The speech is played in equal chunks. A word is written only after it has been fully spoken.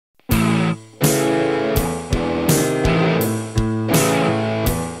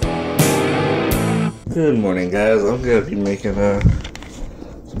Good morning, guys. I'm gonna be making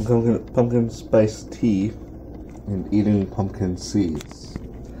some pumpkin spice tea and eating pumpkin seeds.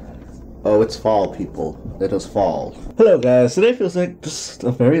 Oh, it's fall, people. It is fall. Hello, guys. Today feels like just a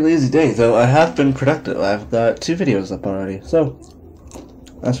very lazy day, though I have been productive. I've got 2 videos up already, so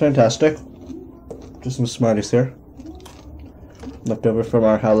that's fantastic. Just some Smarties here, left over from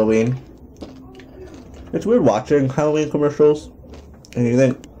our Halloween. It's weird watching Halloween commercials, and you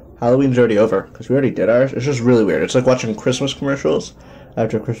think Halloween's already over, because we already did ours. It's just really weird. It's like watching Christmas commercials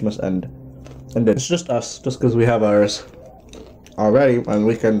after Christmas ended. It's just us, just because we have ours already on the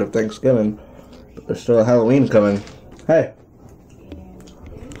weekend of Thanksgiving, but there's still a Halloween coming. Hey,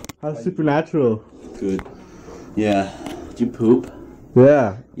 how's Supernatural? Good. Yeah. Did you poop?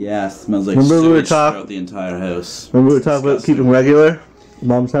 Yeah. Yeah, it smells like Remember sewage throughout the entire house. Remember we were talking about keeping regular?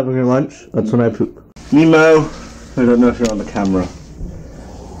 Mom's having her lunch? That's when I poop. Nemo, I don't know if you're on the camera.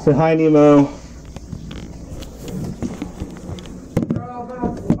 Say hi, Nemo.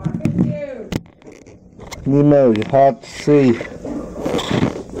 Nemo, you hard to see.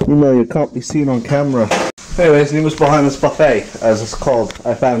 Nemo, you can't be seen on camera. Anyways, Nemo's behind this buffet, as it's called.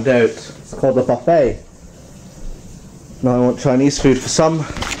 I found out. It's called a buffet. Now I want Chinese food for some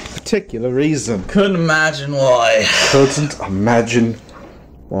particular reason. Couldn't imagine why. Couldn't imagine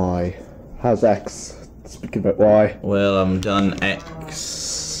why. How's X? Speaking about why. Well, I'm done X.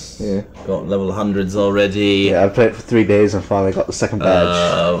 Yeah. Got level hundreds already. Yeah, I played it for 3 days and finally got the second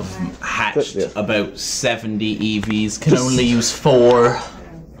badge. Hatched Yeah. about 70 EVs. Can only use 4.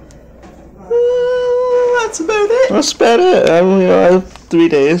 That's about it. That's about it. I have 3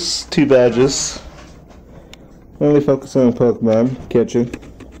 days, 2 badges. Mainly focusing on Pokemon catching.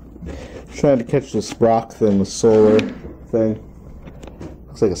 Trying to catch this rock thing, the solar thing.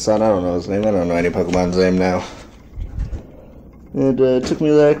 Looks like a sun. I don't know his name. I don't know any Pokemon's name now. It took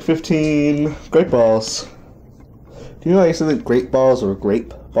me like 15 great balls. Do you know I used to think great balls were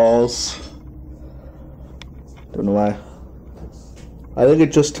grape balls? Don't know why. I think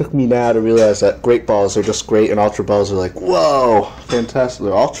it just took me now to realize that great balls are just great and ultra balls are like, whoa, fantastic.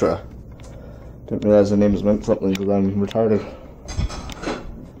 They're ultra. Didn't realize the names meant something because I'm retarded.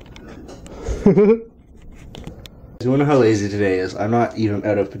 You wanna know how lazy today is? I'm not even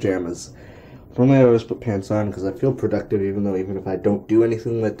out of pajamas. Normally I always put pants on because I feel productive even if I don't do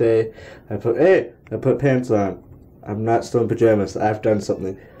anything that day. I put pants on. I'm not still in pajamas. I've done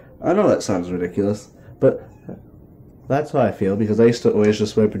something. I know that sounds ridiculous, but that's how I feel because I used to always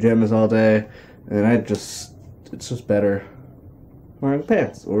just wear pajamas all day and it's just better wearing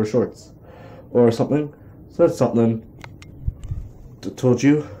pants or shorts or something. So that's something I told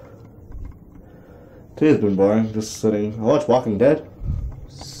you. Today's been boring, just sitting. I watched Walking Dead.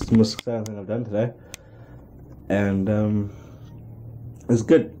 It's the most exciting thing I've done today. And, it's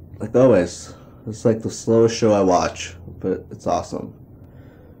good, like always. It's like the slowest show I watch, but it's awesome.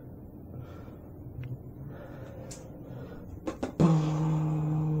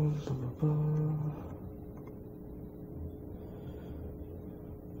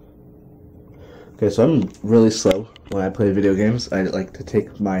 Okay, so I'm really slow when I play video games. I like to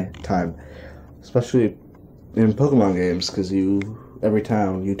take my time. Especially in Pokemon games, because every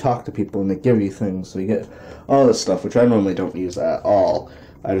time you talk to people and they give you things, so you get all this stuff, which I normally don't use at all.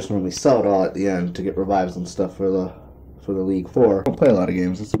 I just normally sell it all at the end to get revives and stuff for the League 4. I don't play a lot of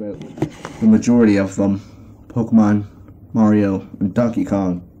games. It's about the majority of them. Pokemon, Mario, and Donkey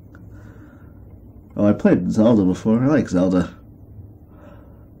Kong. Oh, I played Zelda before. I like Zelda.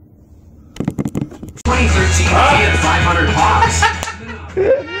 2013 Fiat 500 pops.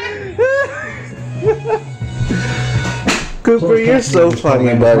 Cooper, you're so funny,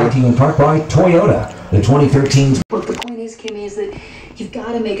 buddy. Brought to you in part by Toyota. The 2013. Look, the point is, Kimmy, is that you've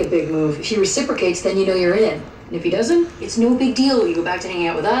got to make a big move. If he reciprocates, then you know you're in. And if he doesn't, it's no big deal. You go back to hanging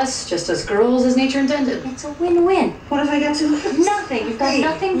out with us, just as girls, as nature intended. It's a win-win. What have I got to lose? Nothing. You've got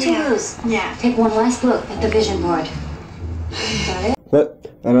nothing to lose. Yeah. Take one last look at the vision board. Got it?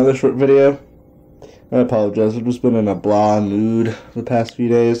 But another short video. I apologize. I've just been in a blah mood the past few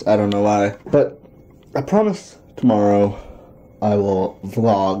days. I don't know why. But I promise tomorrow I will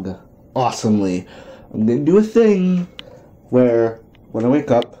vlog awesomely. I'm going to do a thing where when I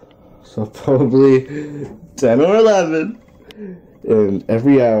wake up, so probably 10 or 11, and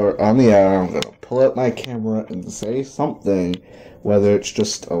every hour on the hour I'm going to pull out my camera and say something. Whether it's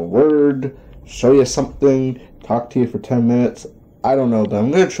just a word, show you something, talk to you for 10 minutes. I don't know, but I'm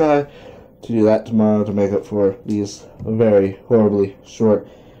going to try to do that tomorrow to make up for these very horribly short,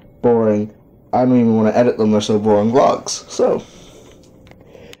 boring, I don't even want to edit them, they're so boring vlogs. So,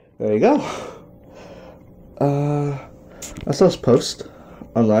 there you go. I saw this post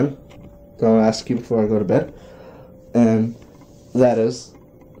online. that I'll ask you before I go to bed. And that is,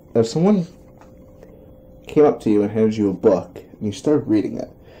 if someone came up to you and handed you a book, and you started reading it,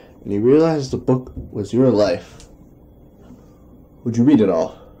 and you realized the book was your life, would you read it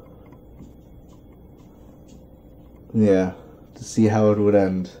all? Yeah, to see how it would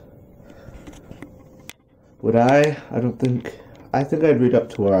end. Would I? I think I'd read up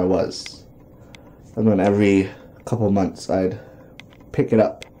to where I was. And then every couple months I'd pick it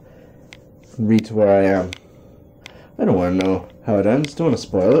up and read to where I am. I don't want to know how it ends, don't want to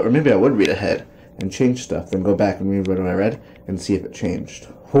spoil it, or maybe I would read ahead and change stuff, then go back and read what I read and see if it changed.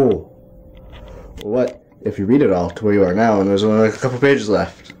 Oh. What if you read it all to where you are now and there's only like a couple pages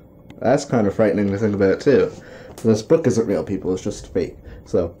left? That's kind of frightening to think about too. This book isn't real, people, it's just fake.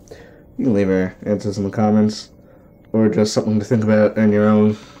 So, you can leave your answers in the comments, or just something to think about in your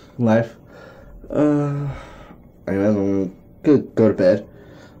own life. Anyways, I'm gonna go to bed.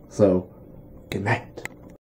 So, good night.